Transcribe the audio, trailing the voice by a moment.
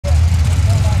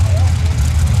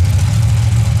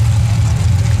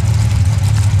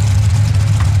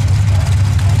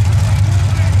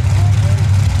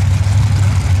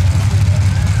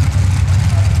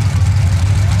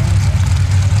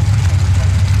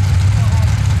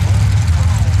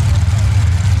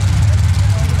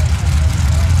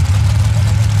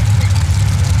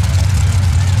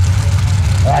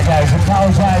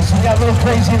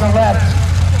Crazy on the left.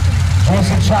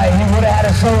 Jason Chai, he would have had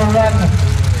a solo run,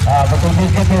 but they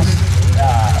did get this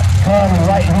curve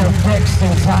right here fixed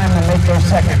in time to make their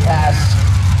second pass.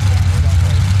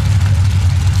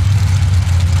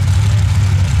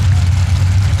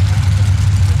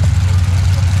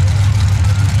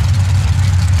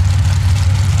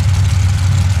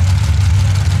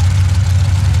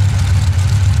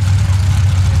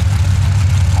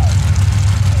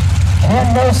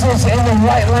 Ken Moses in the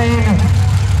right lane,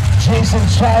 Jason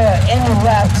Chaya in the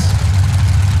left,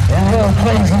 and Lil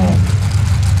Crazy.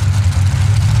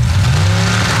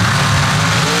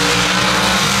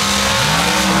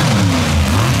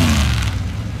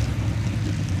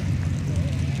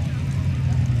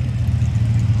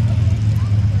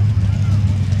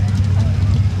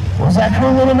 Was that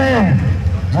cool, little man?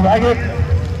 Did you like it?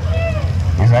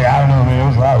 He's like, I don't know, man, it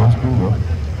was loud, it was cool though.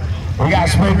 We got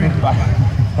sprayed by.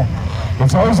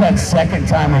 It's always that second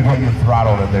time they get your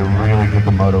throttle that they really get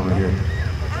the mud over here.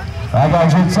 All right,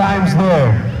 guys, your time's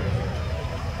there.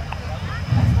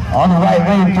 On the right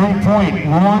lane,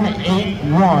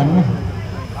 3.181.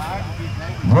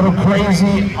 Lil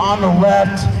Crazy on the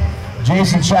left.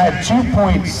 Jason Chad,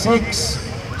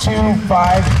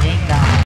 2.62589.